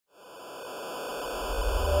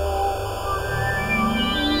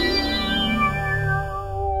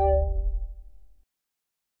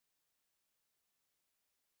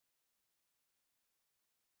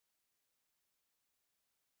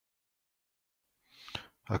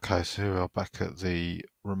Okay, so here we are back at the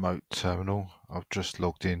remote terminal. I've just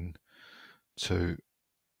logged in to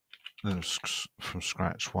Linux from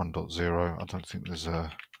scratch 1.0. I don't think there's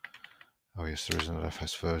a... Oh yes, there is an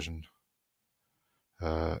LFS version.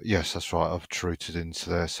 Yes, that's right, I've rooted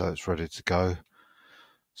into there, so it's ready to go.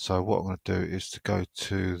 So what I'm going to do is to go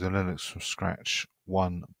to the Linux from scratch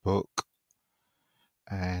 1 book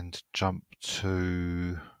and jump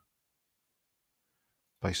to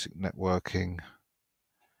basic networking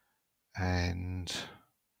and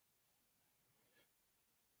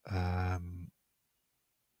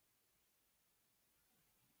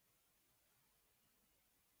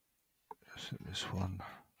is it this one?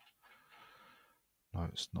 No,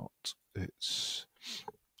 it's not. It's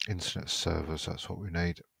internet servers, that's what we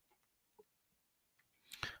need.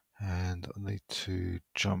 And I need to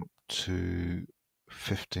jump to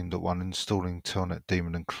 15.1, installing Telnetd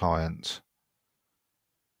daemon and client.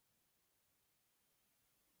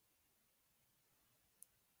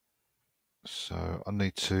 So I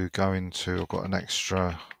need to go into, I've got an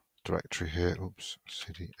extra directory here, oops,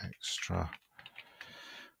 cd extra,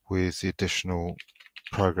 with the additional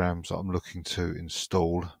programs that I'm looking to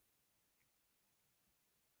install.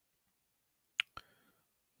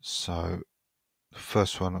 So the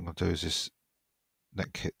first one I'm going to do is this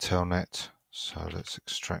Netkit Telnet. So let's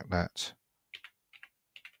extract that.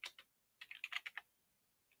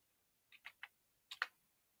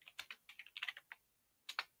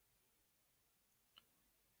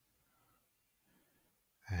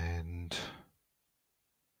 And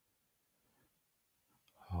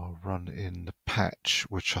I'll run in the patch,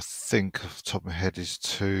 which I think off the top of my head is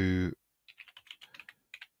to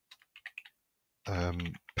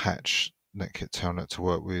patch Netkit Telnet to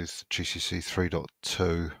work with GCC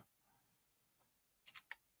 3.2.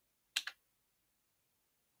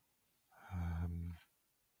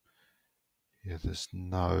 Yeah, there's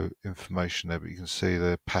no information there, but you can see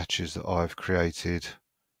the patches that I've created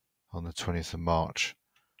on the 20th of March.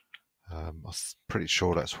 I'm pretty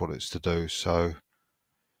sure that's what it's to do, so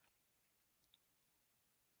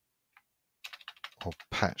I'll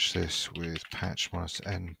patch this with patch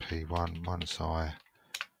 -np1 -i.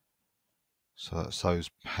 So that's those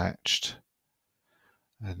patched.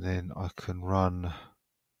 And then I can run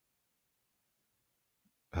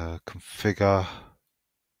configure.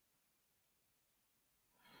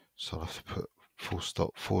 So I'll have to put full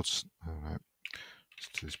stop forward. Oh no, let's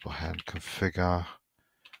do this by hand. Configure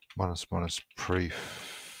 --prefix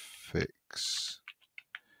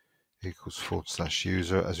equals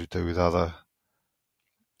 /user, as we do with other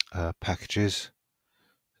packages.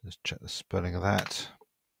 Let's check the spelling of that.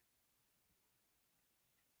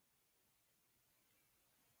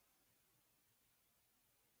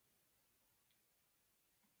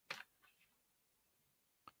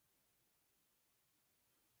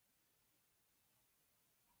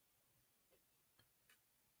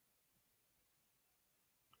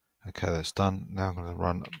 Okay, that's done. Now I'm going to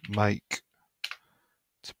run make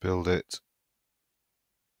to build it.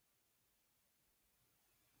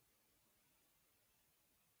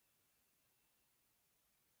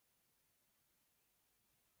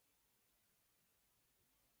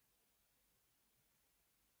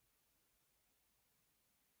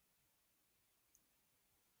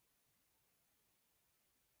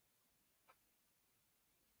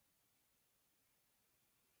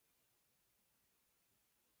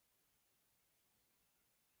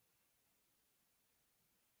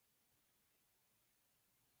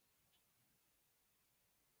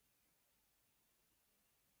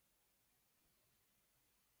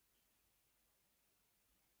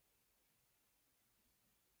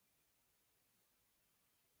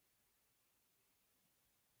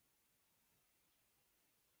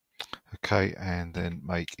 Okay, and then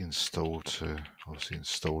make install to obviously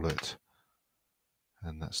install it,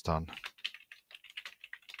 and that's done.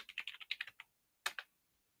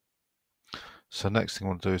 So next thing I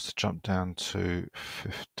want to do is to jump down to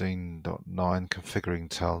 15.9, configuring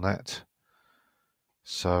Telnet.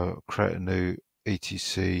 So create a new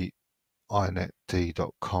etc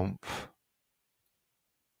inetd.conf.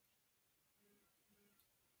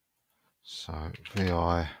 So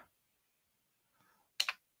vi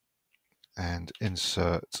and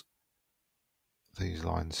insert these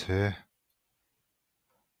lines here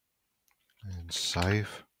and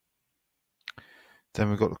save. Then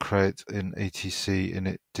we've got to create an etc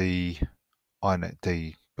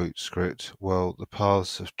inetd boot script. Well, the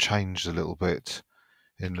paths have changed a little bit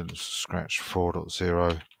in the Scratch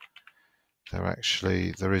 4.0.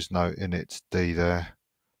 There is no initd there,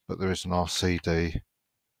 but there is an rcd,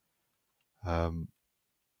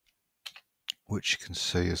 which you can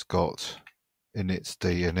see has got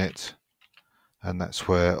initd init, and that's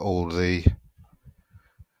where all the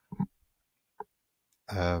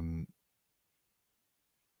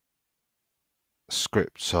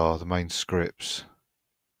scripts are, the main scripts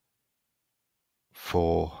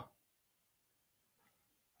for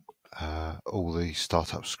all the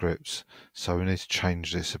startup scripts. So we need to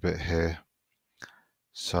change this a bit here.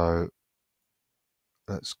 So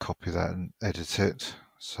let's copy that and edit it.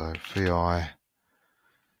 So vi,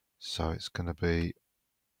 so it's going to be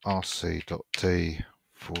rc.d/init.d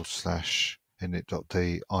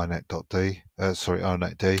inetd,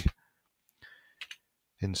 inetd.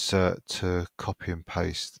 Insert to copy and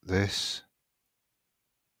paste this.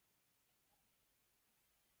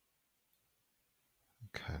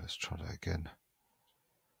 Okay, let's try that again.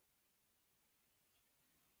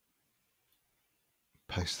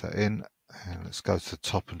 Paste that in, and let's go to the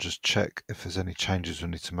top and just check if there's any changes we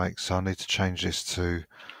need to make. So I need to change this to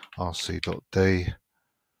rc.d/init.d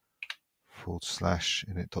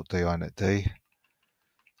inetd.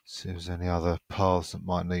 See if there's any other paths that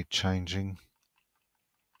might need changing.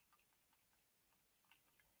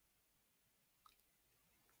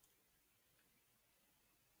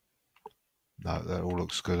 No, that all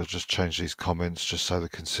looks good. I'll just change these comments just so they're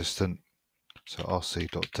consistent. So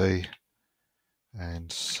rc.d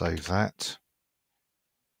and save that.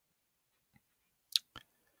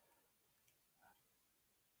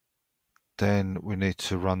 Then we need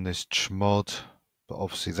to run this chmod, but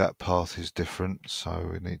obviously that path is different,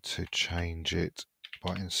 so we need to change it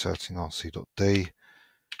by inserting rc.d.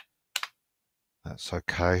 That's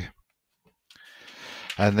okay.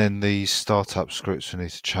 And then the startup scripts we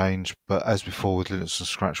need to change, but as before with Linux and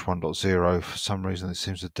Scratch 1.0, for some reason it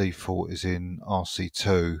seems the default is in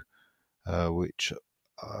RC2, which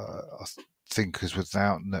I think is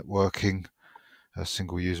without networking, a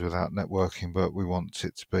single user without networking, but we want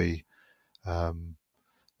it to be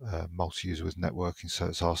multi-user with networking, so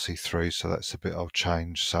it's RC3, so that's a bit I'll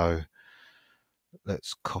change. So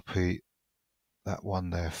let's copy that one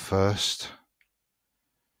there first.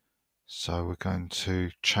 So we're going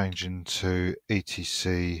to change into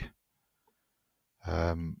etc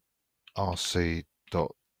rc.d,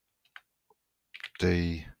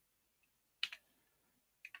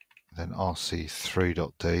 then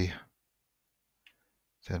rc3.d,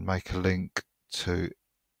 then make a link to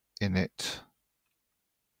init.d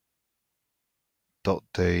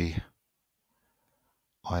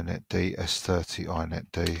inetd s30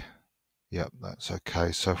 inetd. Yep, that's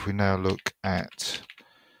okay. So if we now look at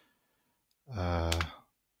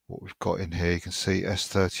what we've got in here, you can see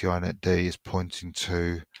s30 inetd is pointing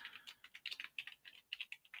to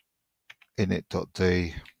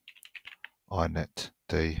init.d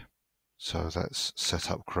inetd, so that's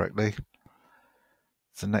set up correctly.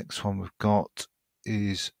 The next one we've got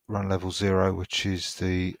is run level 0, which is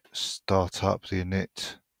the startup, the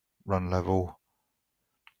init run level.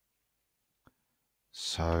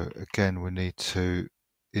 So again we need to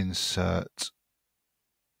insert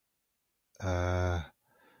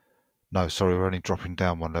no, sorry, we're only dropping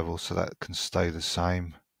down one level, so that can stay the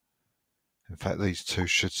same. In fact, these two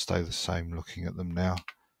should stay the same looking at them now.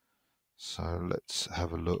 So let's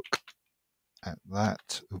have a look at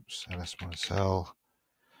that. Oops, ls-l.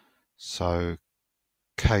 So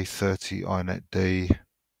K30 inetd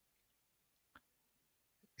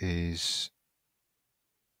is,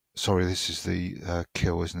 sorry, this is the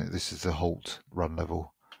kill, isn't it? This is the halt run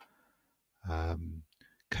level.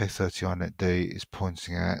 K30 inetd is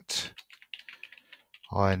pointing at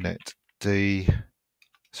inetd,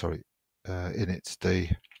 sorry,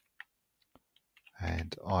 initd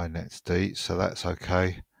and inetd, so that's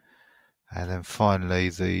okay. And then finally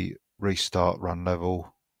the restart run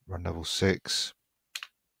level 6.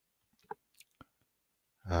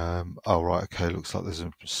 Oh right, okay, looks like there's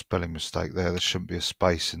a spelling mistake there. There shouldn't be a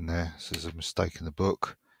space in there, so there's a mistake in the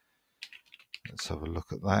book. Let's have a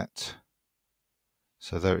look at that.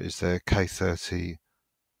 So there it is there, K30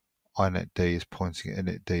 inetd is pointing at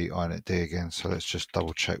initd inetd again, so let's just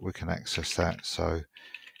double check we can access that. So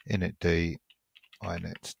initd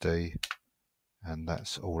inetd, and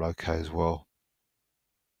that's all okay as well.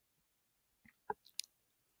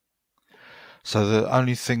 So the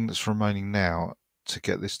only thing that's remaining now to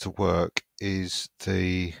get this to work is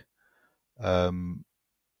the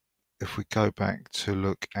if we go back to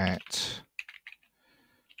look at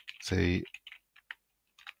the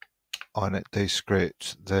inetd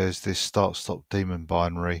script, there's this start stop daemon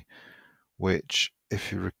binary, which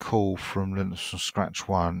if you recall from Linux from Scratch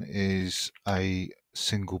 1 is a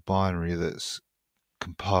single binary that's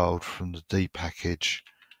compiled from the D package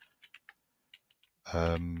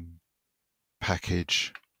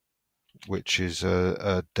which is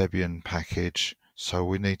a Debian package. So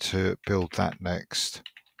we need to build that next.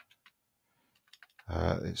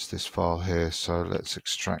 It's this file here, so let's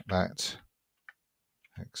extract that.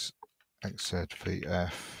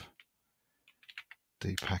 xzvf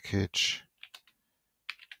d package.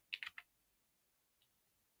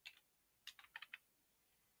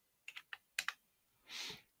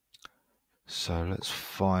 So let's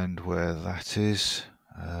find where that is.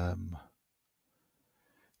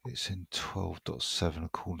 It's in 12.7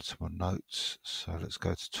 according to my notes. So let's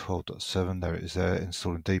go to 12.7. There it is there,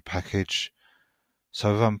 installing D package.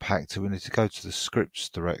 So I've unpacked it. We need to go to the scripts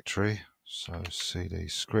directory. So cd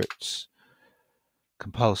scripts.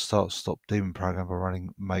 Compile start stop daemon program by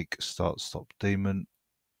running make start stop daemon.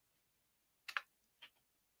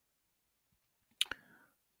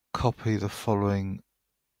 Copy the following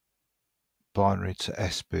binary to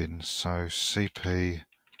sbin. So cp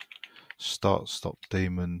start stop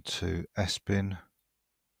daemon to sbin.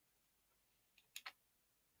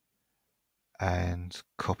 And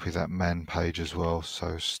copy that man page as well.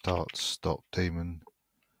 So start stop daemon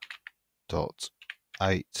dot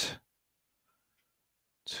 8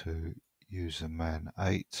 to user man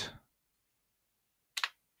 8.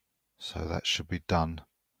 So that should be done.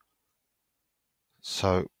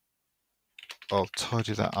 So I'll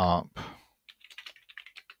tidy that up.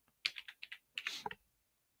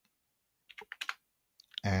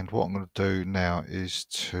 And what I'm going to do now is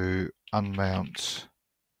to unmount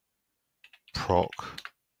proc,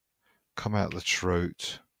 come out the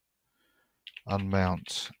root,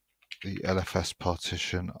 unmount the LFS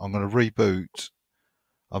partition. I'm going to reboot.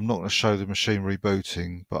 I'm not going to show the machine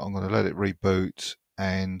rebooting, but I'm going to let it reboot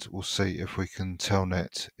and we'll see if we can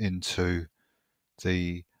telnet into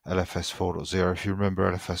the LFS 4.0. If you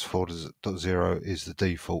remember, LFS 4.0 is the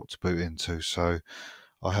default to boot into, so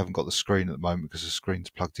I haven't got the screen at the moment because the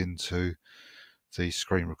screen's plugged into the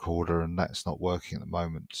screen recorder and that's not working at the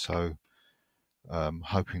moment. So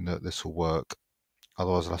hoping that this will work.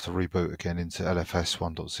 Otherwise I'll have to reboot again into LFS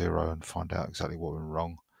 1.0 and find out exactly what went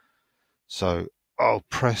wrong. So I'll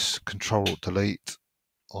press Ctrl-Delete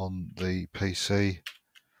on the PC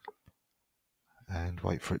and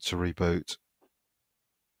wait for it to reboot.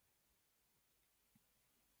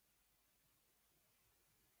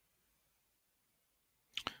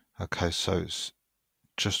 Okay, so it's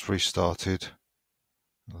just restarted.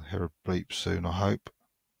 I'll hear a bleep soon, I hope.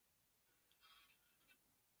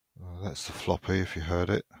 That's the floppy, if you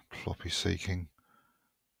heard it. Floppy seeking.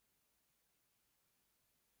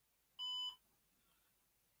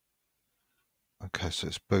 Okay, so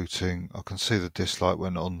it's booting. I can see the disk light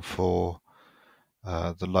went on for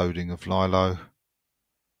the loading of Lilo.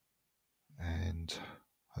 And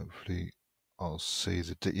hopefully I'll see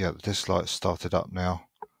the disk light started up now.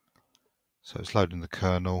 So it's loading the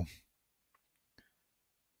kernel.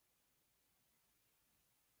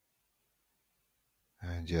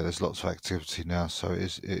 And yeah, there's lots of activity now, so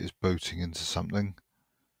it is booting into something.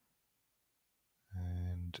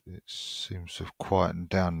 And it seems to have quietened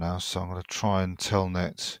down now, so I'm going to try and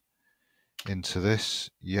telnet into this.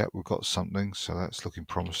 Yeah, we've got something, so that's looking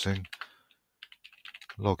promising.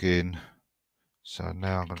 Log in. So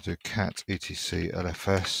now I'm going to do cat etc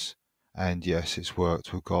lfs, and yes, it's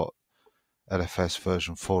worked. We've got LFS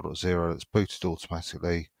version 4.0 that's booted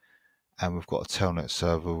automatically, and we've got a telnet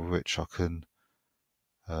server which I can,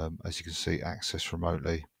 as you can see, access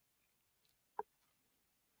remotely.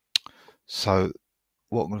 So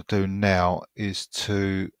what I'm going to do now is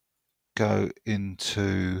to go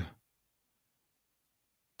into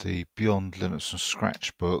the Beyond Linux from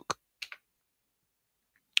Scratch book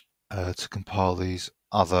to compile these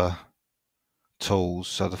other tools.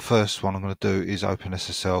 So the first one I'm going to do is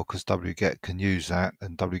OpenSSL because Wget can use that,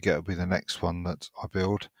 and Wget will be the next one that I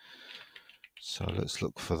build. So let's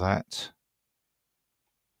look for that.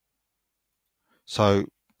 So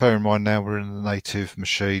bear in mind now we're in the native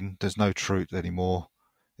machine. There's no root anymore.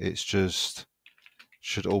 It's just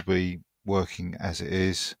should all be working as it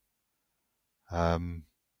is.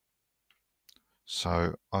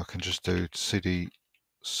 So I can just do cd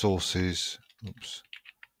sources, oops,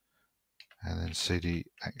 and then cd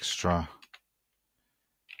extra,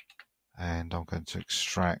 and I'm going to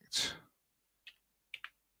extract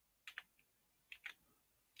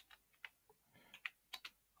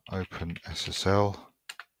OpenSSL,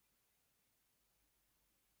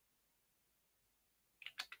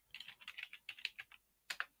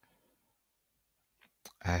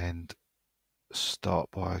 and start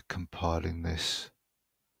by compiling this.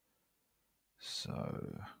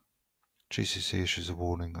 So GCC issues a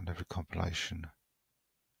warning on every compilation.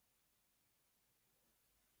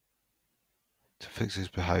 To fix this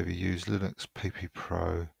behavior, use Linux PP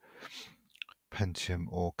Pro, Pentium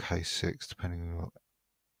or K6 depending on your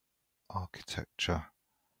architecture.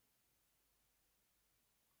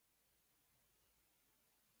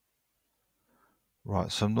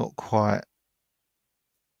 Right, so I'm not quite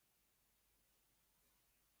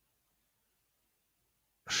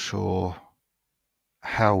sure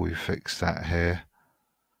how we fix that here.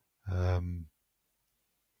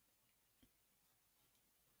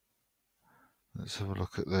 Let's have a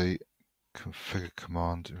look at the configure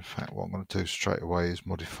command. In fact, what I'm going to do straight away is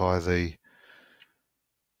modify the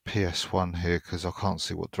PS1 here because I can't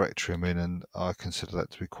see what directory I'm in and I consider that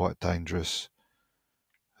to be quite dangerous.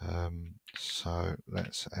 So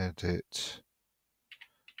let's edit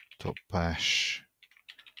 .bash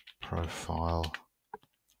profile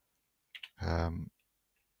and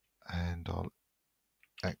I'll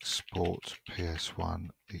export PS1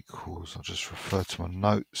 equals, I'll just refer to my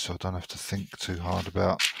notes so I don't have to think too hard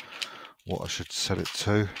about what I should set it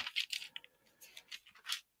to.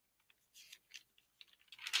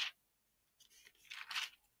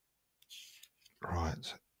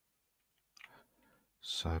 Right,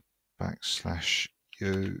 so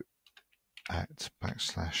 /u at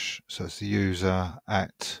 /, so it's the user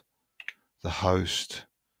at the host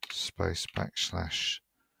space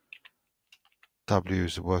 /w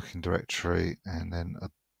is the working directory and then a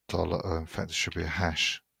 $, in fact it should be a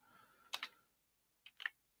hash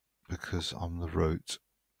because I'm the root,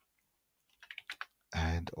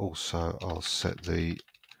 and also I'll set the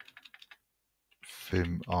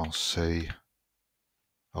vimrc.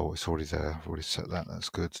 Oh, it's already there. I've already set that. That's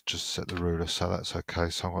good. Just set the ruler, so that's okay.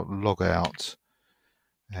 So I'm going to log out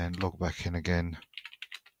and log back in again.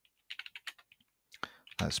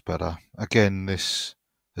 That's better. Again, this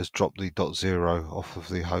has dropped the .0 off of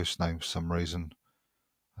the host name for some reason,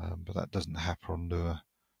 but that doesn't happen on newer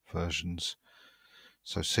versions.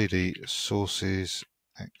 So cd sources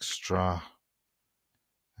extra,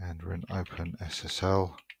 and we're in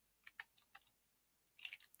OpenSSL.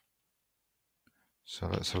 So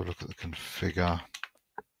let's have a look at the configure.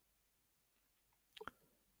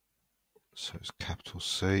 So it's capital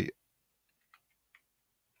C.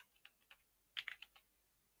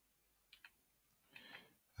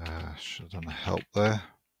 Should have done a help there.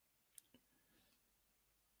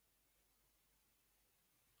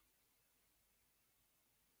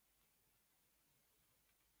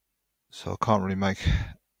 So I can't really make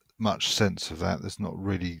much sense of that. There's not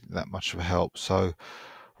really that much of a help. So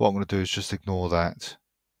what I'm going to do is just ignore that.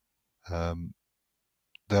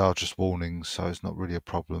 They are just warnings, so it's not really a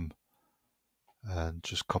problem. And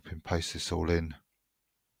just copy and paste this all in.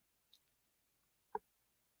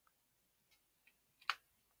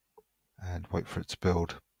 And wait for it to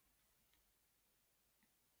build.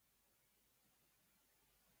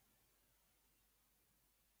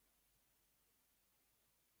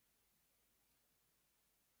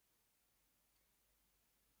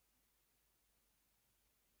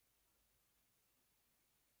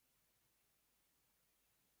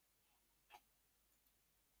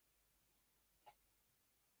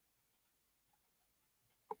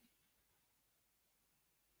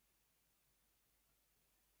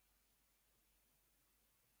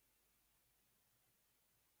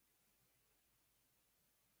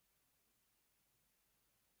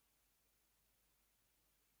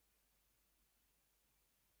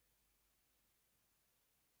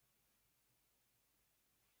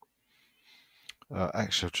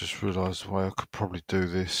 Actually, I've just realised the way I could probably do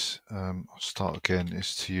this, I'll start again,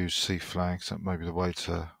 is to use C flags. That may be the way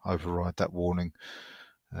to override that warning.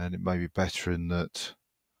 And it may be better in that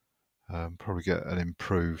probably get an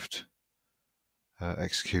improved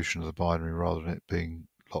execution of the binary rather than it being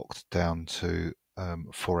locked down to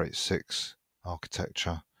 486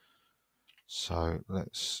 architecture. So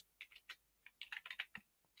let's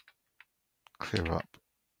clear up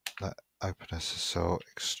that OpenSSL,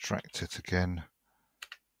 extract it again.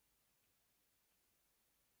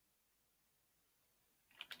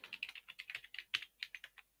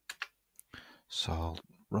 So I'll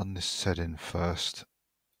run this setting first.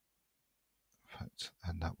 In fact,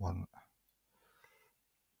 and that one.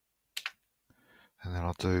 And then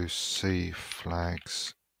I'll do C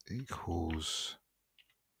flags equals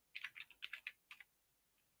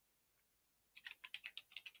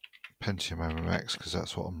Pentium MMX because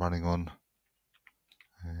that's what I'm running on.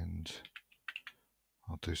 And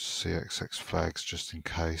I'll do CXX flags just in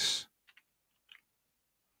case.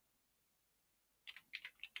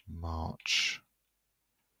 March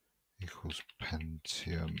equals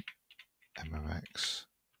Pentium MMX,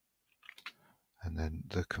 and then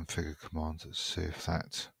the configure command. Let's see if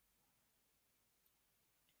that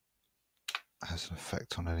has an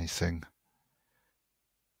effect on anything.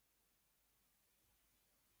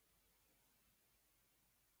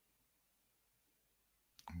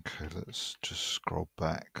 Okay, let's just scroll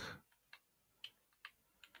back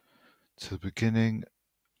to the beginning.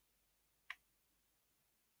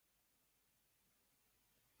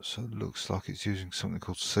 So it looks like it's using something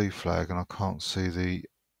called C flag, and I can't see the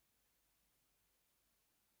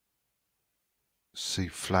C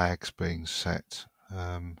flags being set.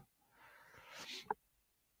 I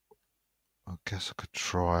guess I could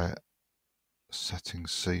try setting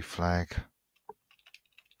C flag.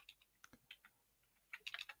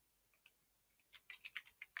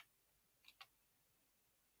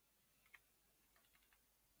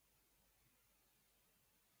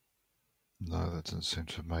 No, that doesn't seem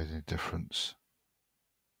to have made any difference.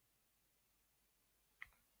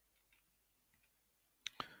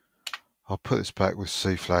 I'll put this back with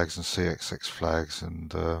C flags and CXX flags,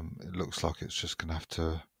 and it looks like it's just going to have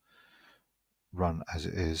to run as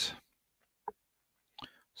it is.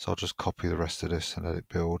 So I'll just copy the rest of this and let it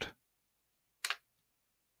build.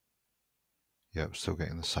 Yeah, I'm still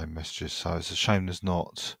getting the same messages, so it's a shame there's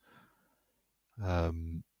not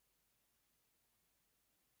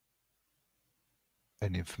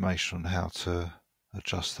any information on how to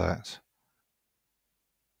adjust that.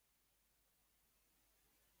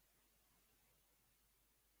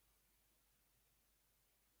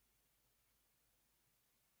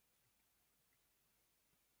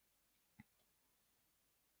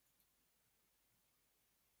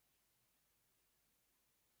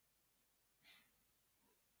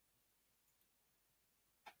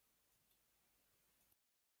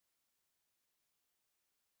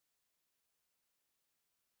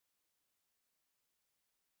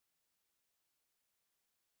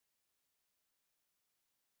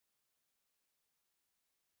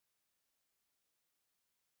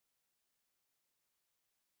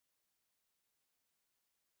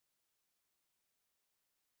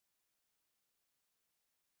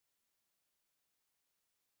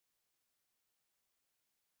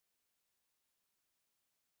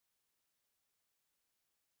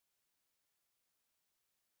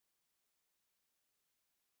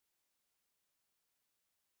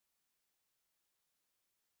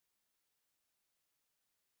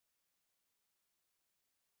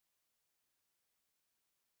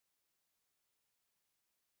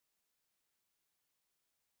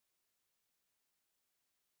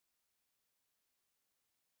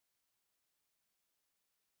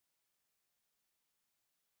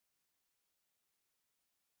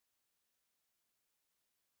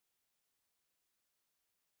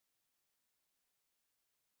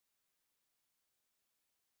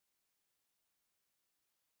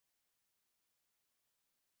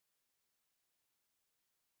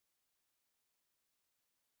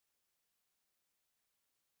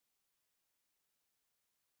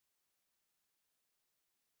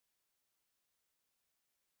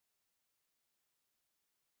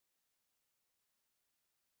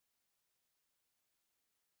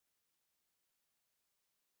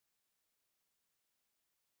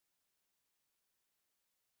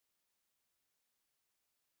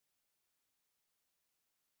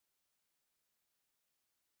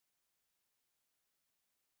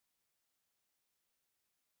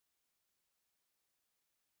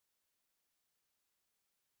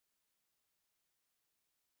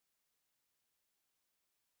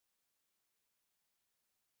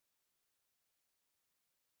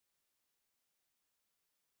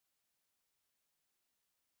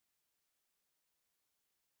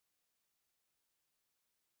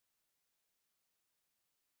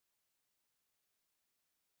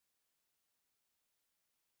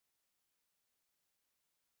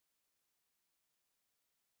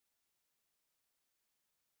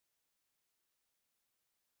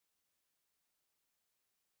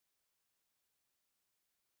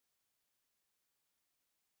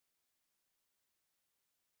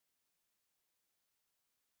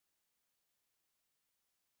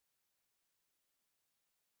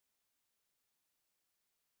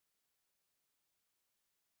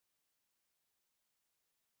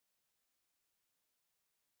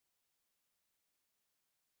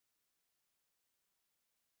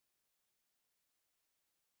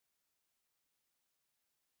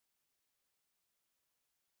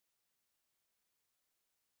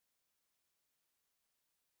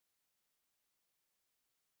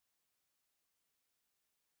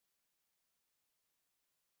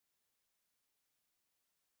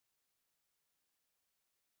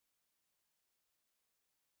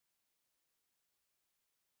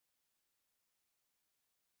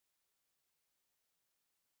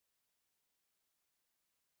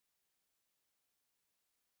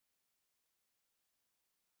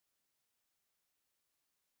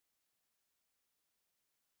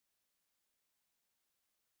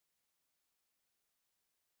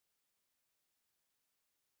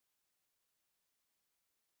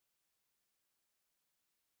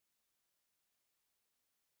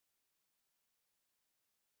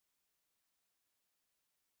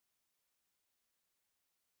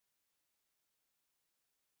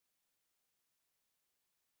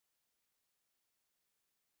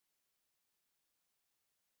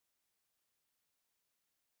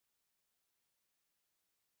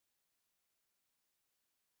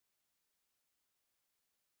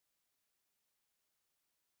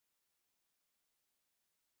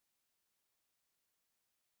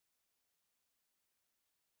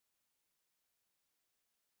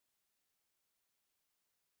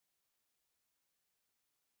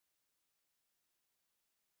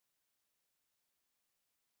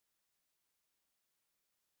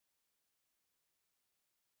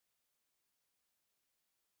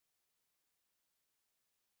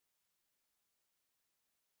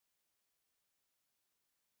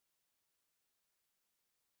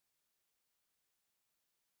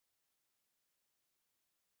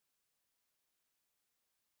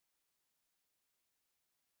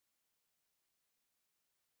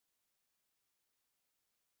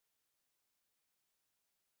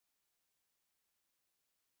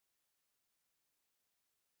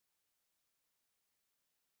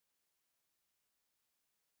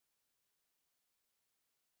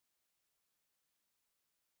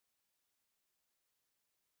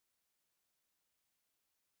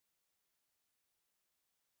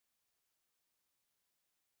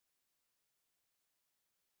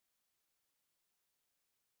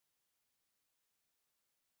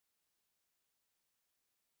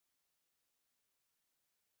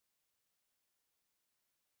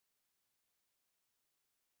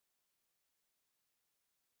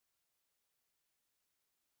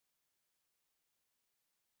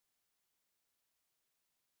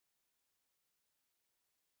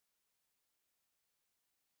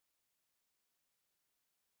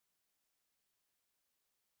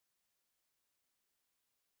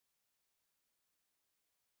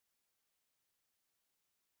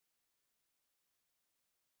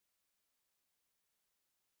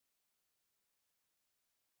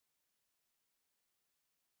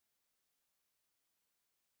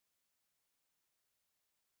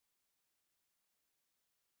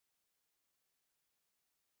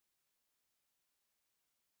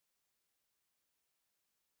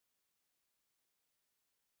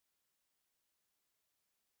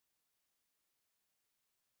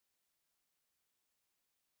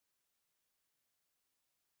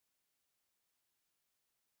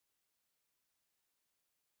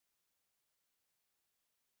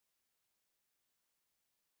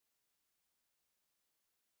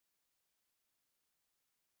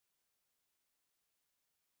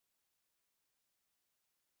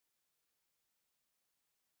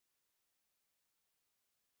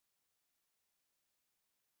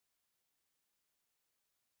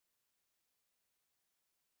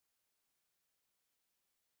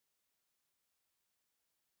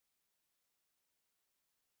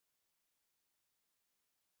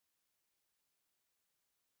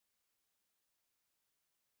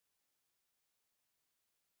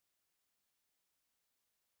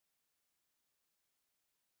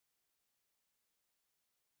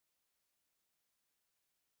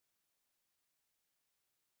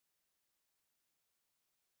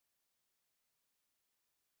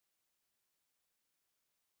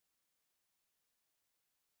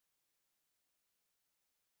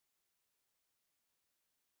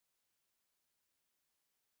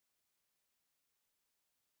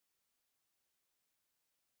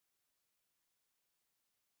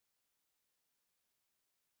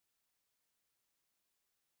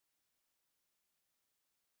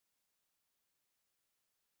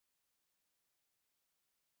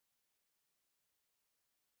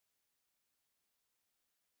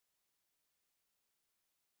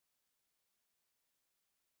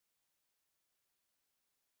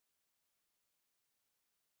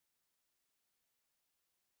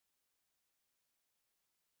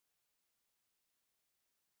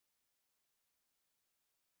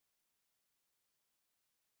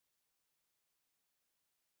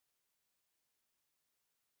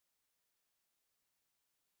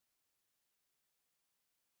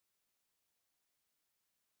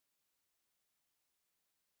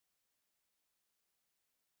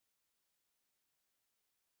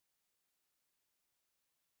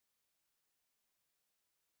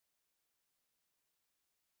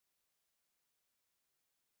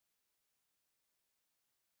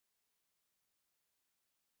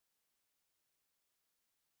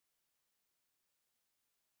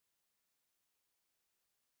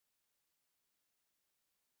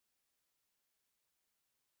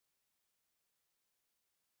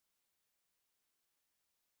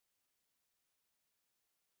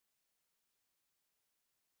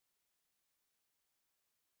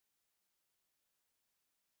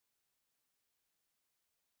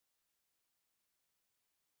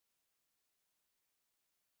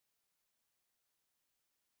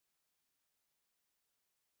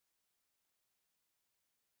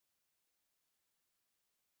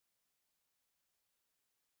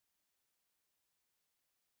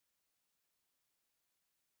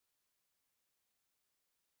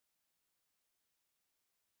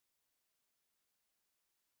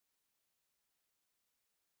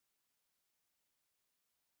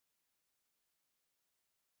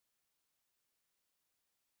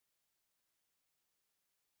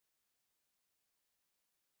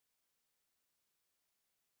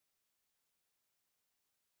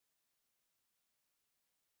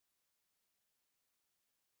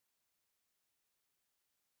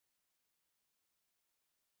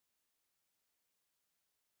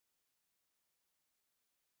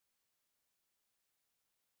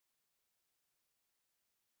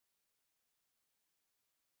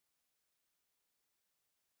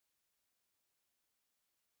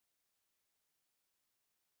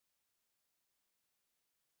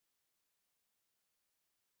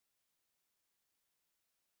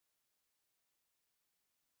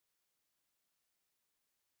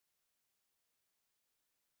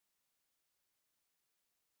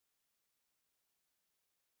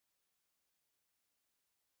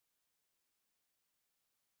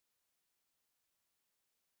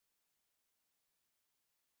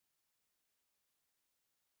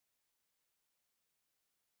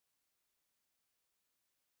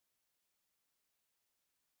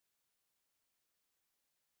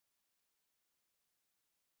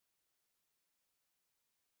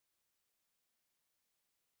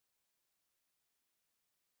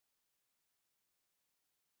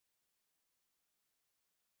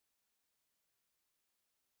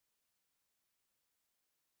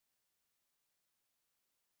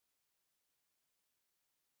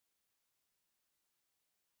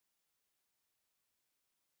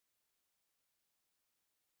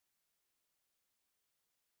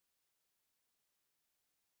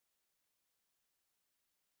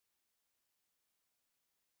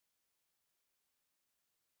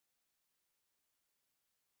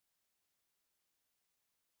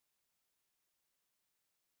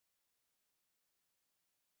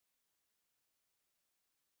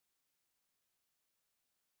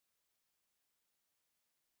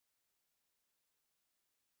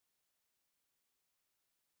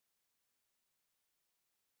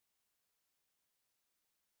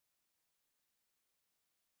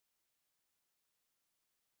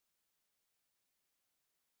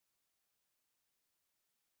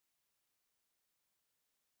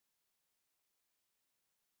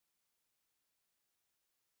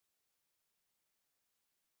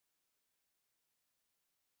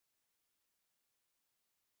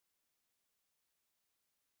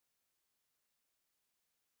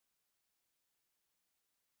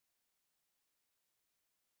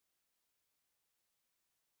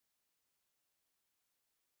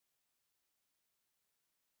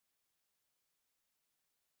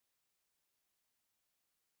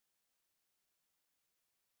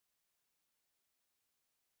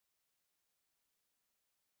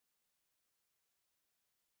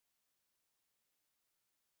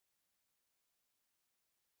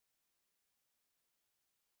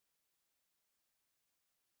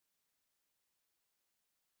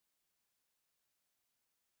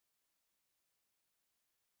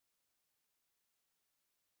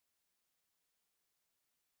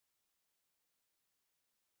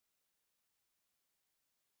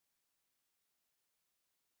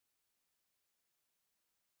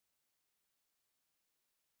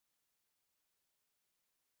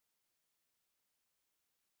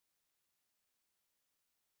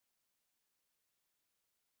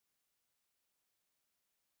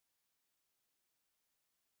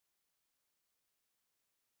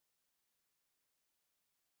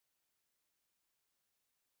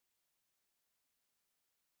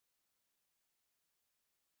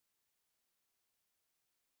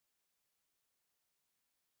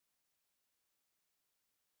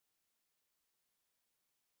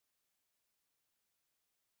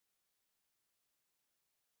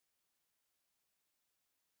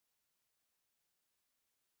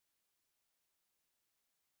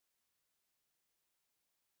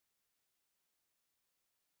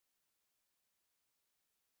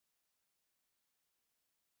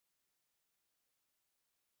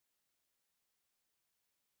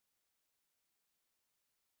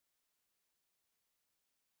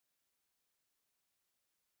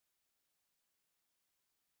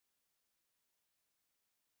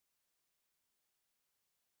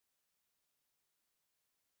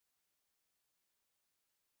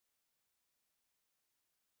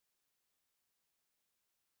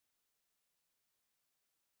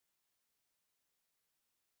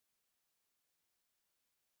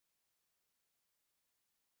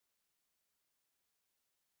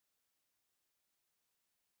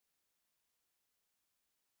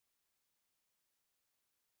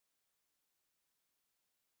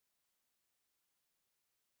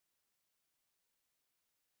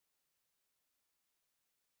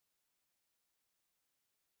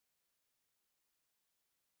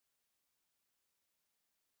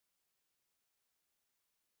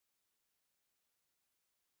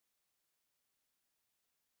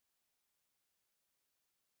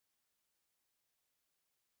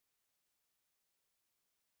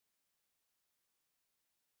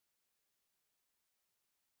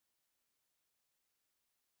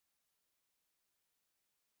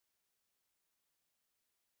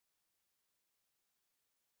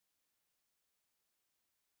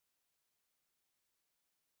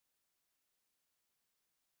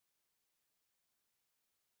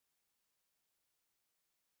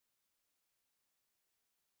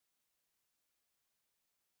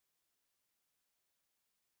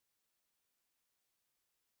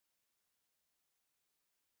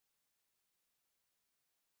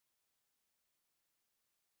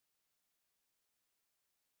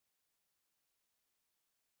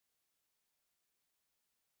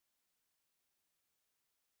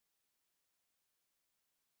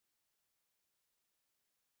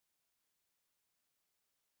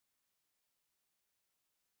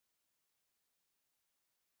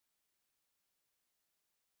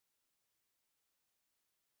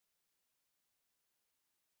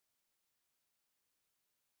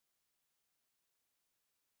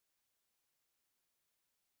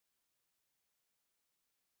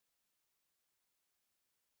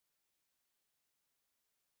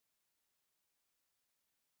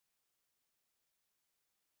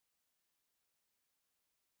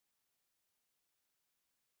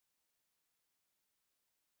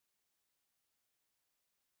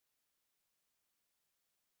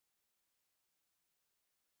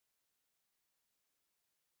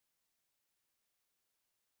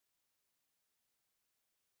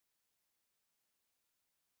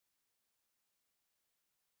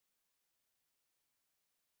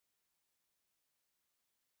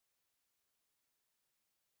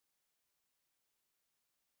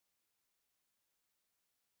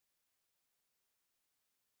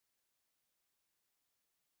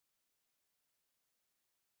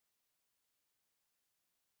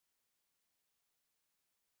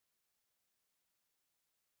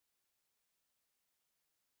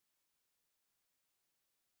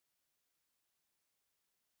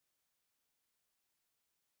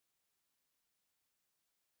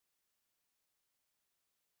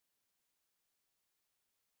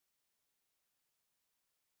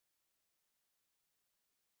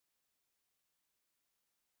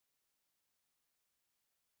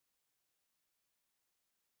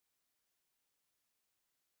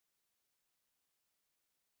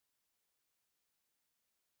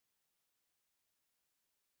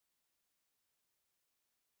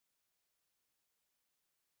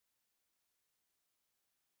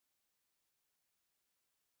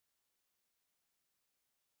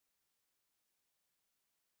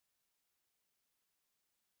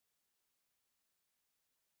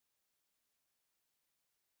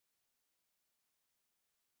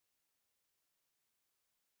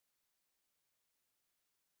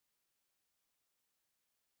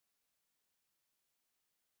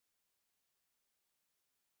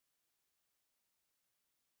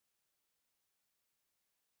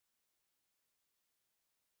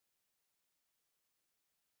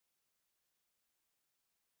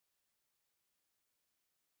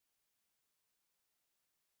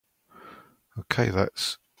 Okay,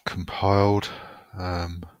 that's compiled.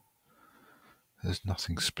 There's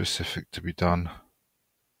nothing specific to be done.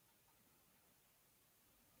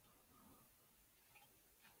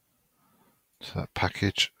 To that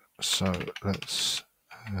package. So let's,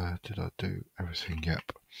 did I do everything?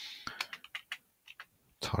 Yep.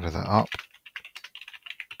 Tidy that up.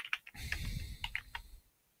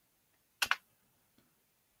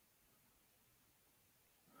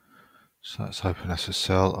 So that's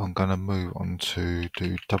OpenSSL. I'm going to move on to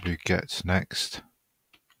do Wget next.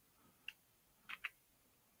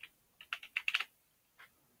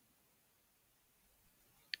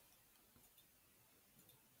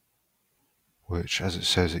 Which, as it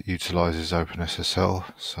says, it utilizes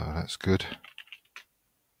OpenSSL, so that's good.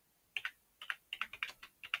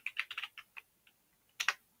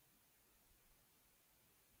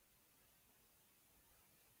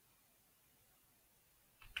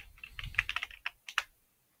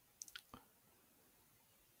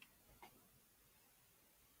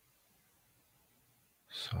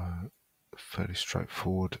 So, fairly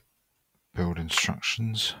straightforward build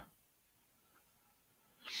instructions.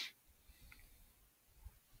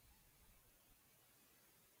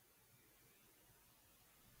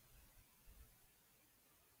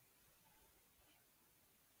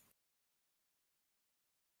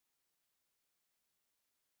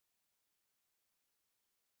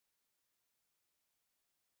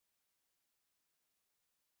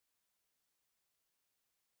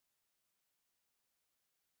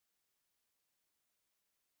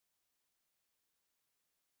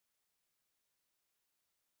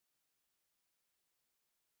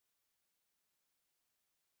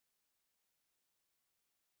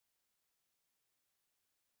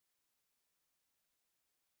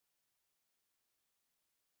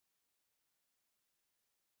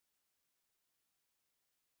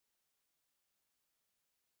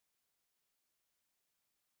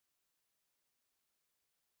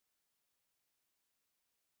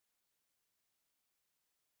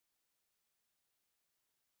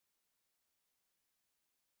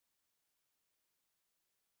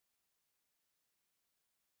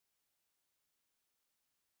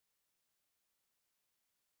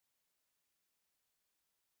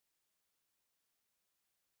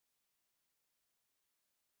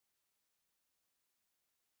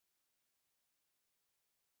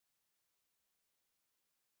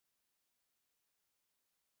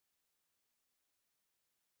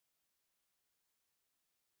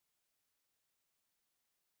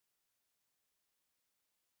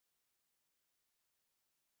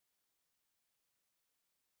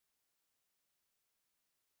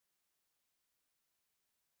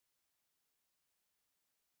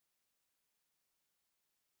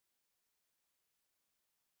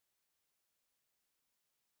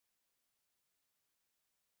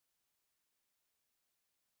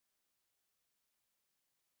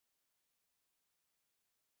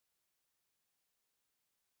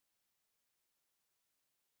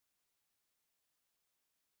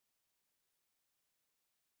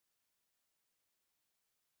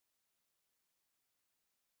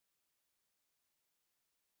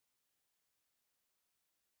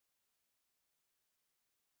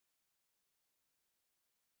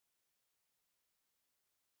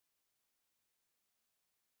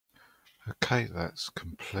 Okay, that's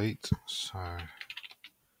complete. So,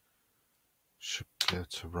 should be able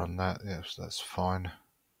to run that. Yes, that's fine.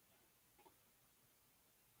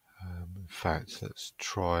 In fact, let's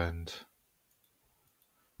try and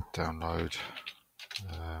download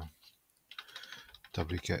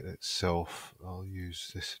Wget itself. I'll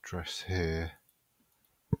use this address here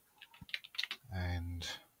and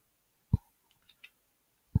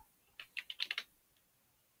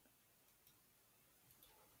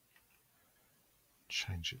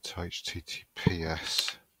change it to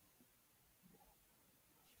HTTPS.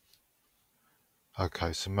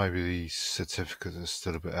 Okay, so maybe the certificates are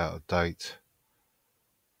still a bit out of date.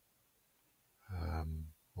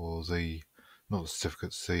 Or the, not the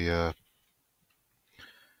certificates, the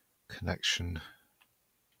connection.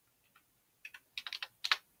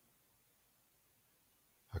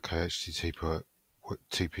 Okay,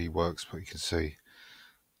 HTTP works, but you can see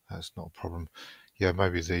that's not a problem. Yeah,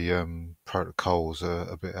 maybe the protocols are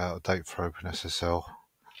a bit out of date for OpenSSL.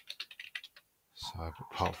 So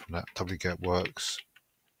apart from that, Wget works.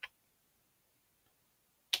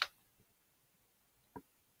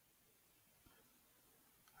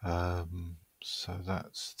 So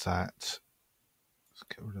that's that. Let's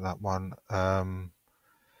get rid of that one. I'm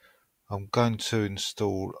going to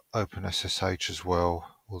install OpenSSH as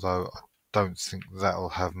well, although I don't think that'll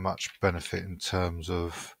have much benefit in terms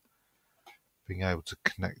of being able to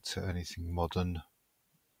connect to anything modern,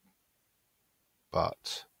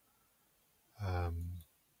 but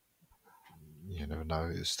you never know,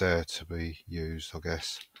 it's there to be used, I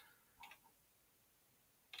guess.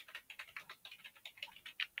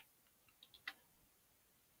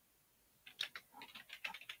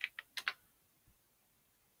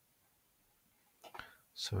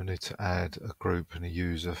 So we need to add a group and a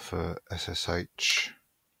user for SSH.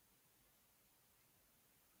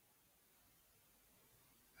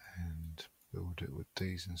 And build it with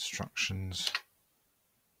these instructions.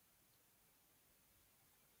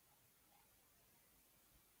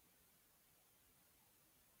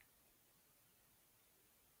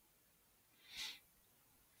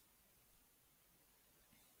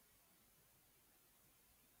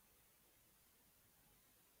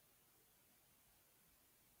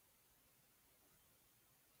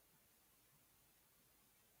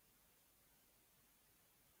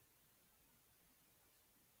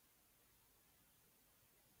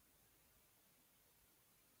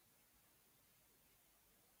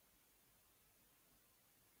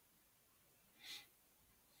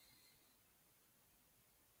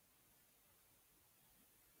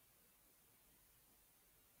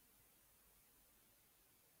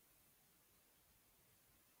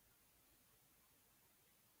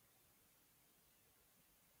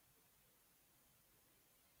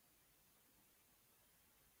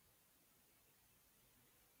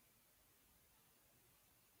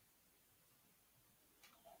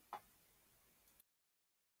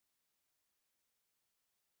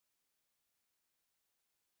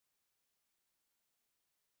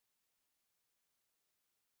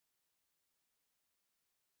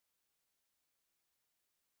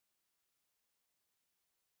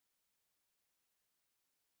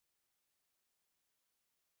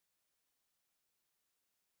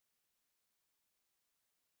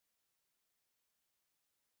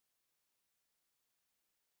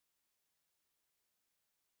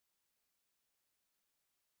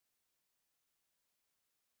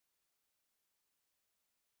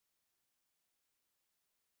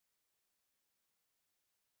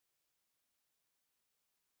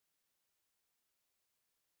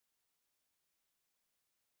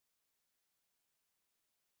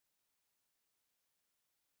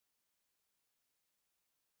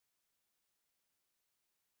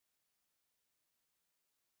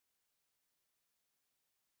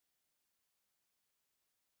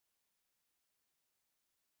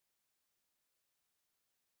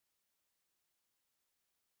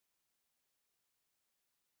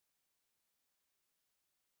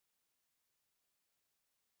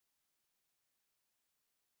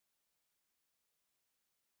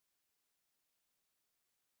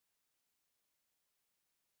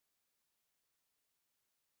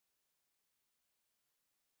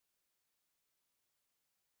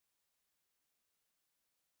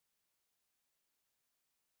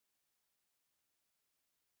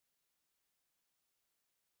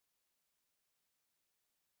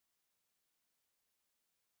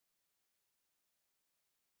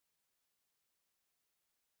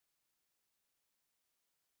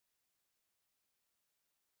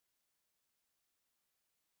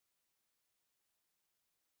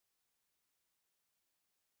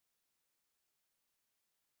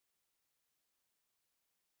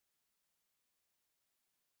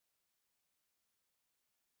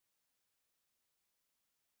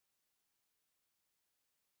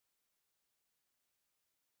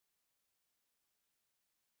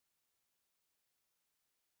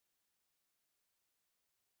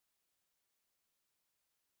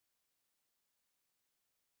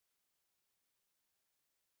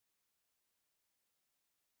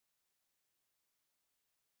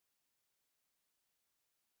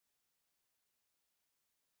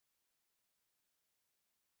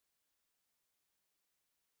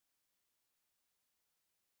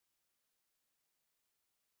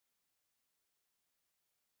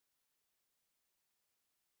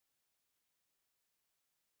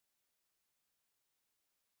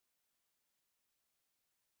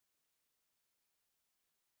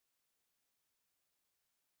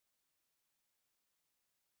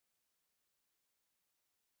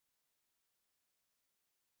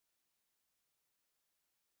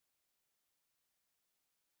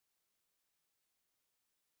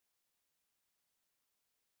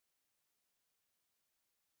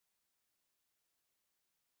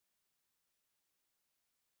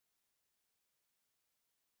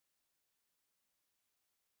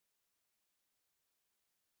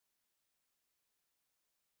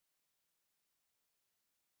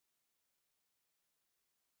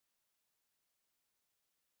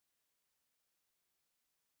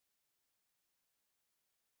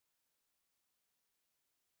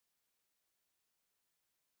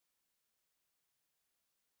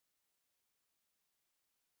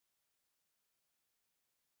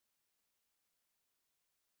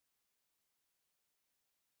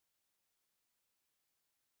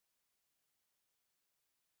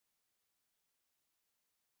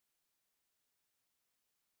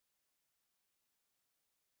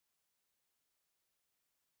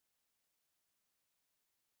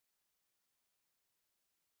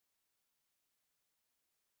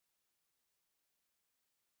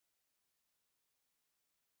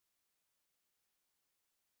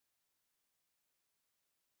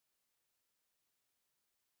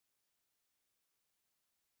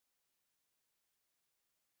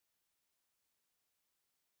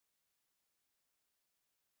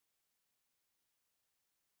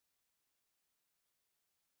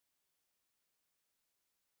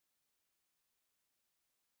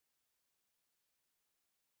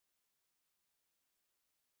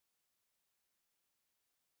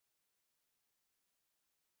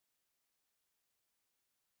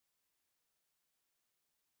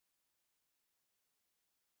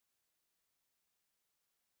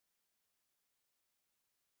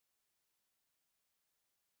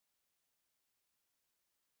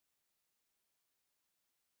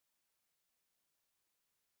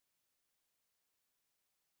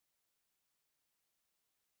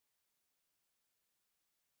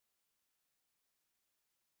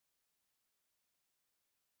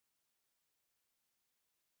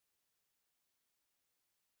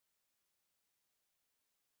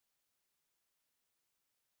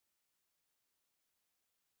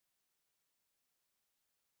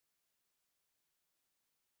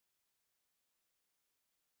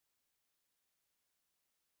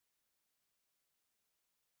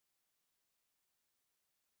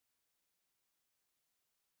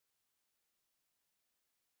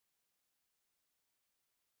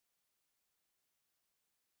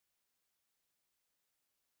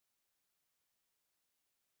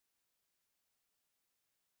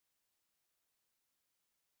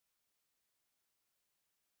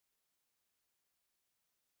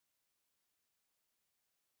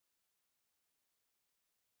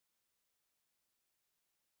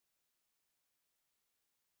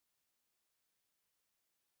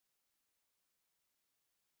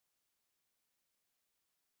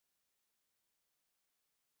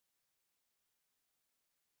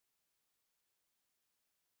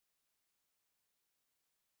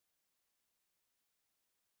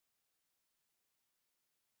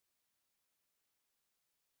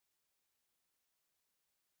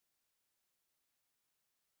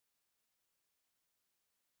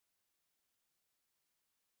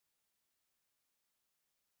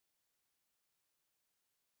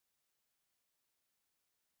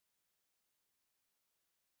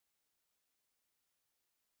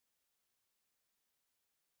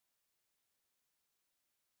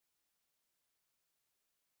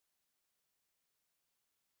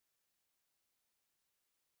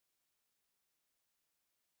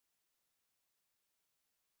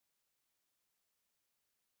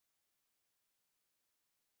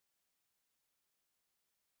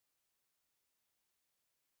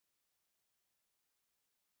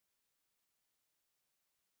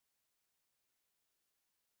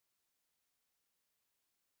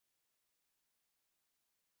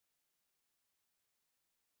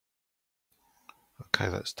 Okay,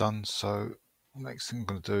 that's done. So next thing I'm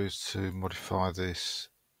going to do is to modify this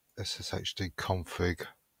SSHD config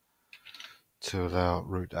to allow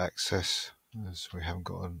root access, as we haven't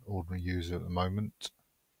got an ordinary user at the moment.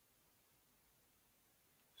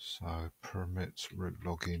 So permit root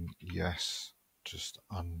login, yes. Just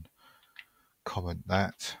uncomment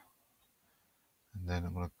that. And then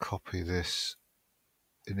I'm going to copy this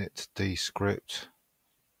initd script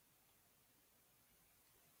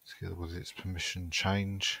together with its permission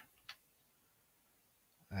change,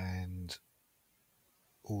 and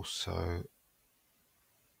also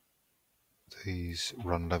these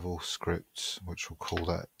run level scripts, which we'll call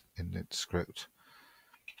that init script.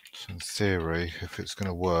 So in theory, if it's going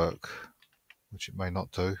to work, which it may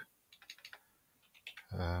not do,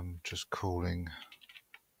 just calling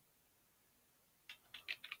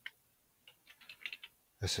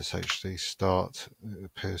SSHD start, it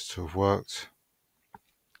appears to have worked.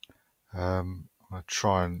 I'm going to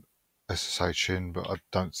try and SSH in, but I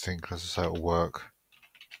don't think, as I say, it'll work.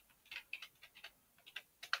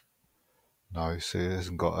 No, see, it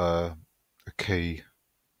hasn't got a key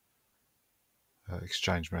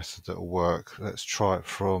exchange method that will work. Let's try it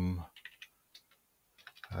from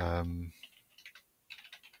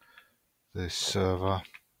this server,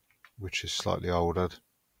 which is slightly older.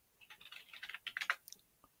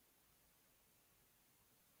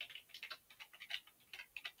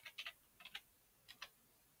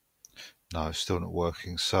 No, it's still not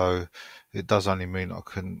working. So it does only mean I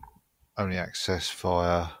can only access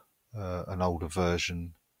via an older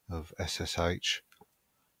version of SSH,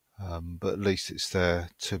 but at least it's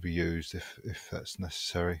there to be used if that's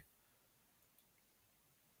necessary.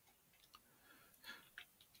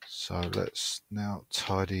 So let's now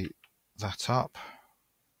tidy that up.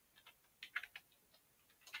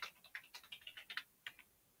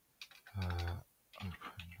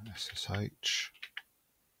 Open SSH.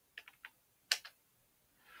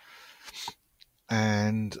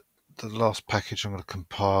 And the last package I'm going to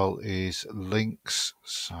compile is Lynx.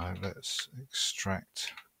 So let's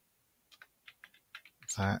extract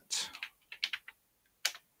that.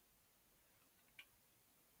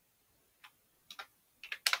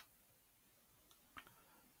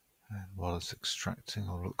 And while it's extracting,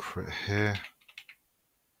 I'll look for it here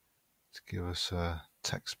to give us a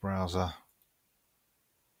text browser.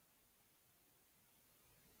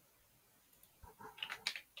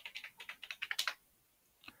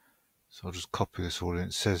 So I'll just copy this all in.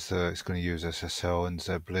 It says that it's going to use SSL and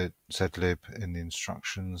zlib in the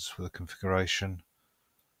instructions for the configuration.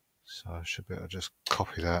 So I should be able to just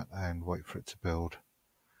copy that and wait for it to build.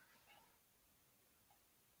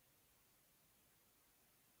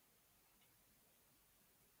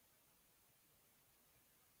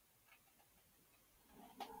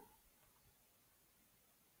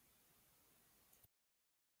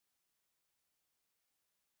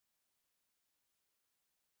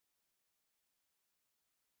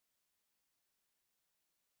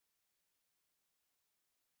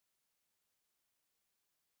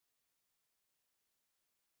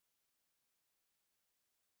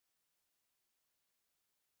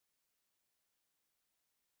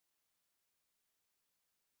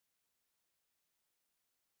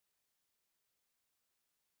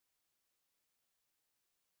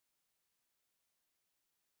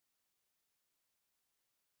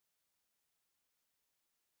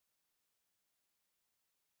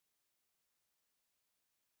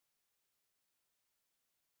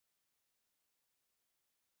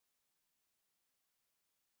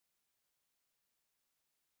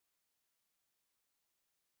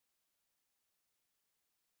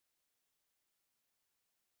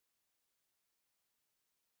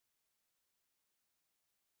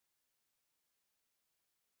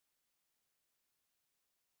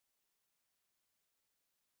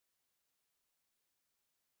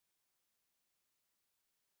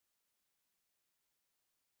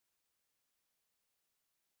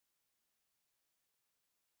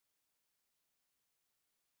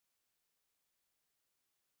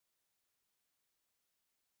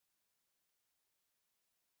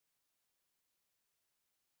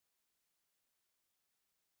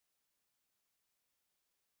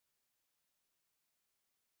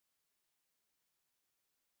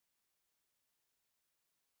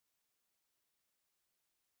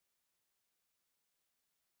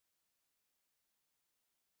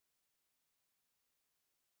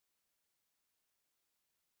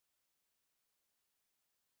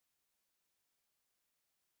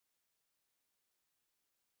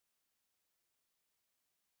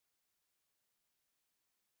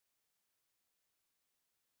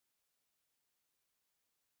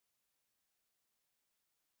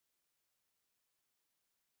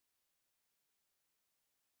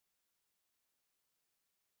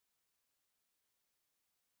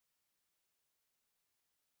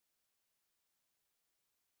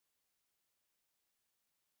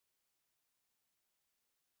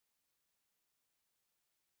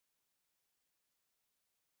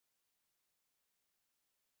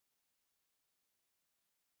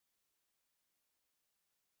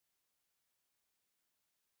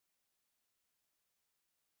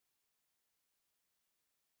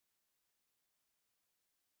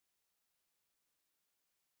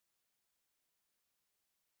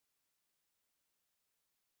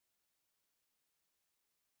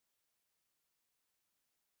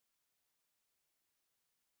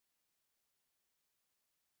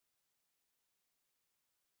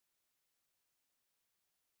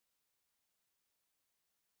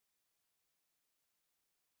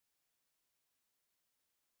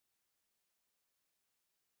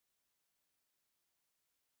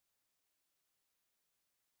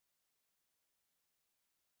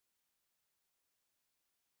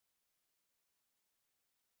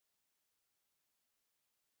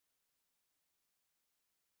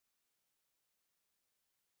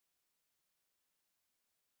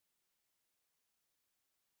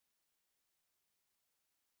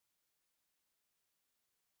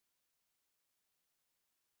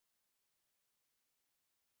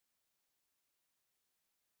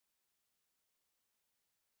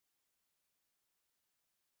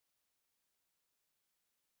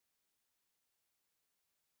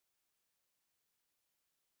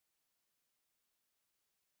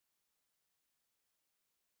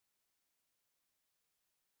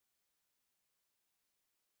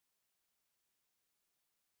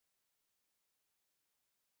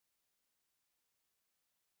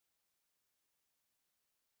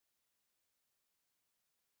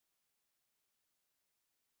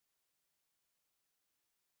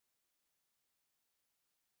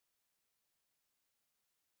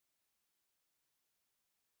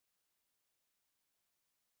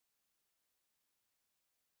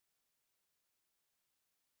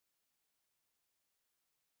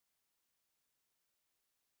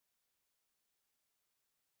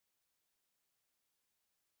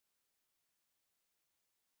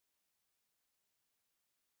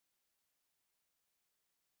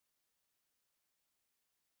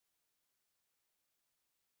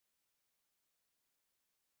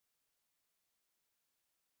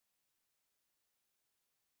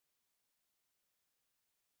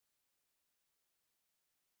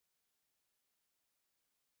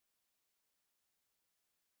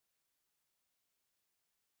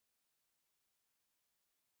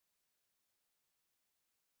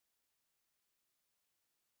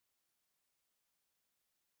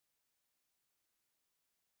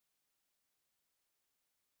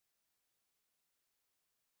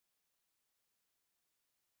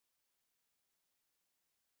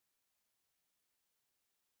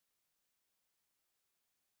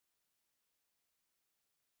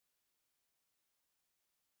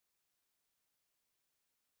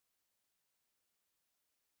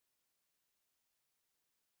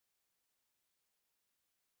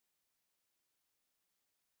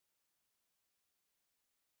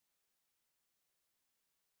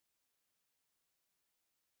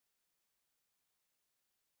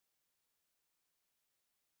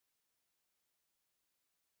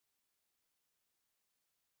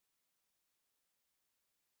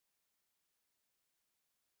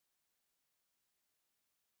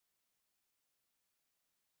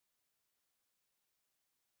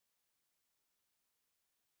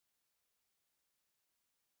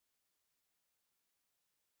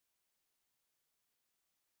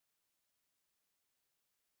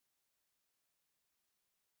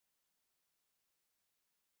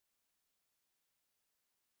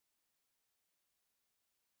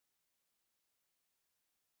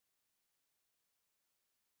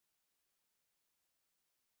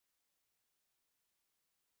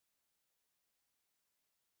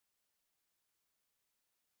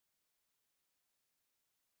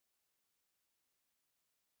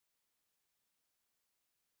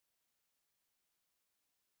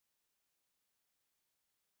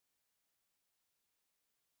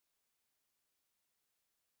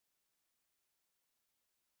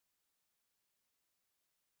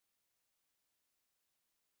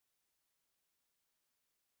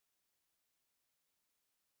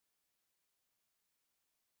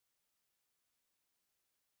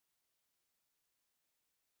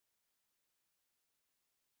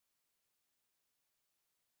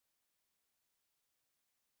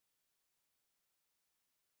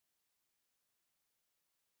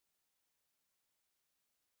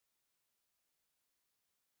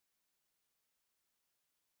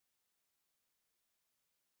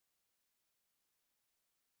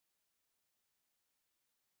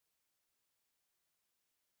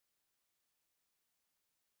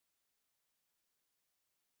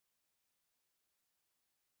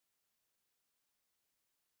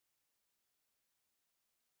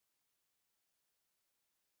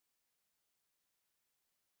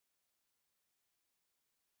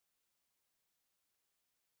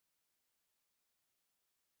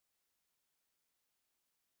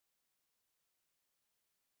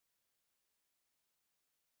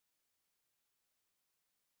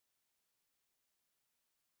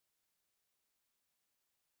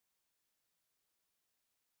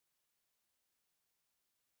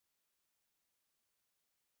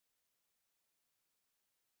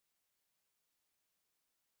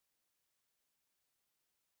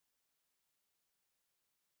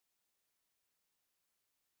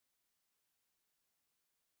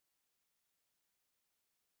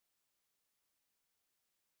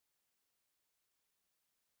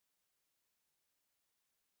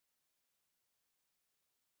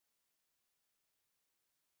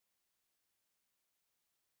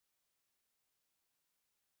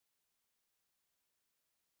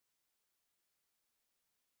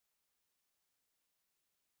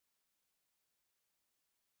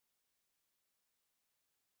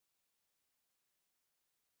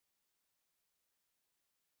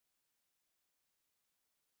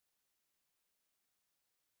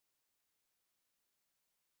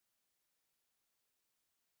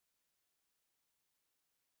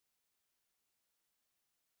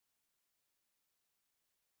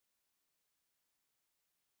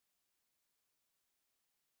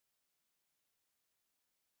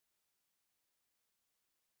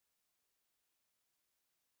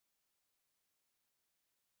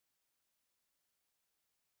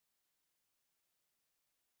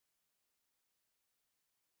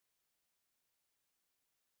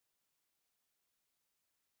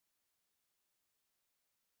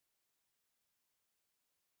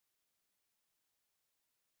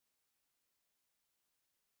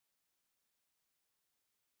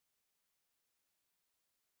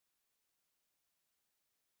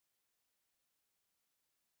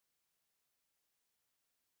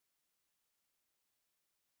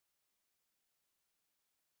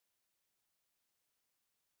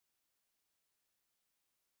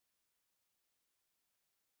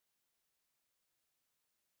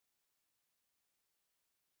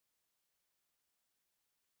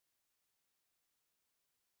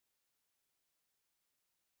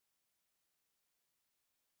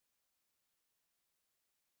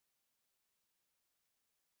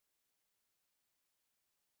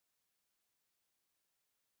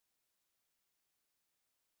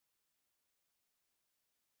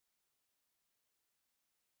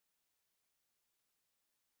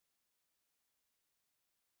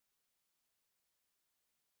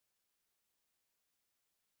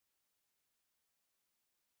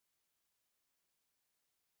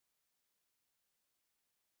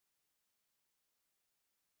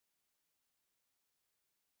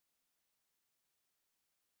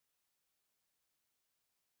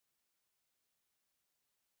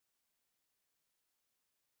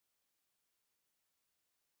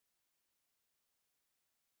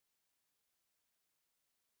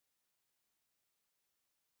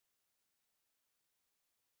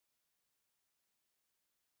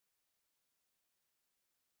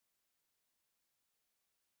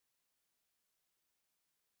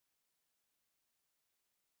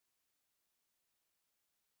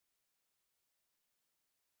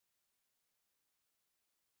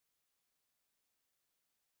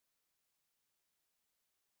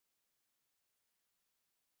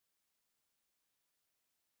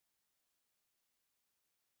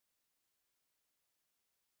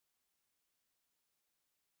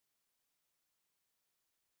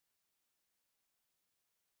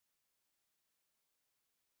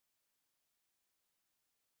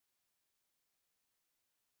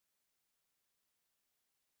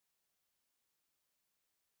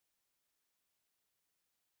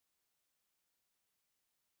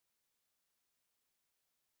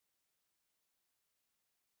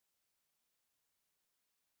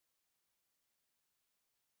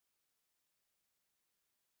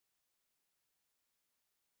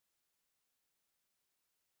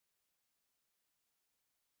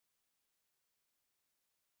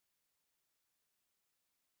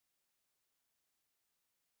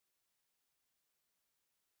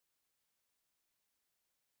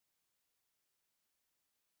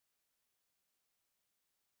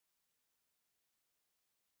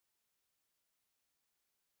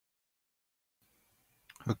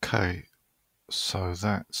 Okay, so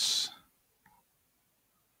that's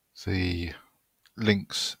the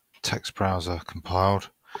Lynx text browser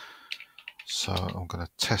compiled. So I'm going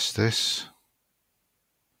to test this.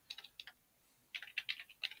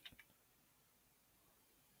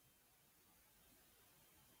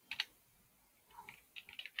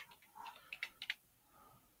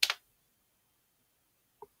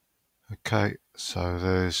 Okay, so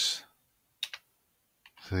there's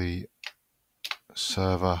the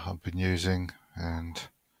server I've been using, and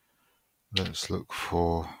let's look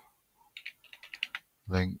for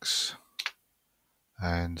Lynx,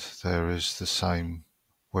 and there is the same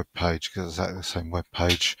web page, because it's exactly the same web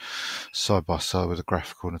page side by side with a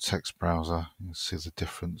graphical and a text browser. You can see the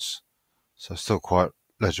difference. So still quite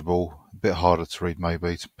legible, a bit harder to read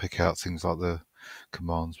maybe, to pick out things like the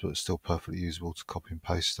commands, but it's still perfectly usable to copy and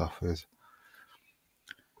paste stuff with.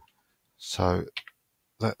 So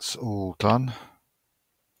that's all done.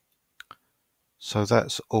 So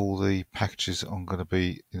that's all the packages I'm going to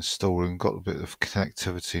be installing. Got a bit of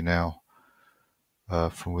connectivity now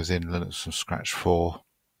from within Linux from Scratch 4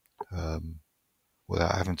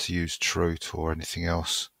 without having to use Troot or anything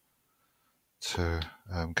else to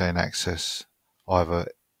gain access either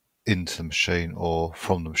into the machine or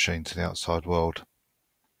from the machine to the outside world.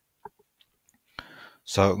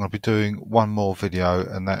 So I'm going to be doing one more video,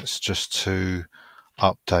 and that's just to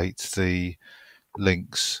update the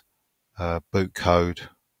Lynx boot code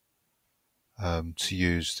to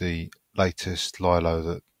use the latest Lilo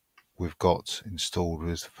that we've got installed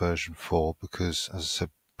with version 4, because as I said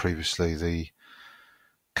previously, the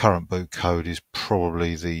current boot code is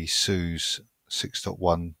probably the SUSE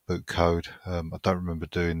 6.1 boot code. I don't remember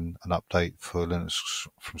doing an update for Linux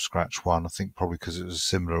from Scratch 1. I think probably because it was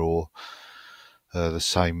similar or the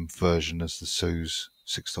same version as the SUSE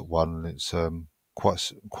 6.1, and it's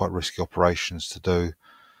quite risky operations to do,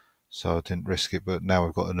 so I didn't risk it. But now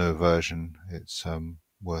we've got a newer version, it's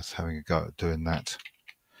worth having a go at doing that.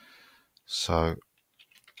 So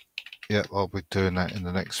yeah, I'll be doing that in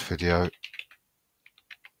the next video.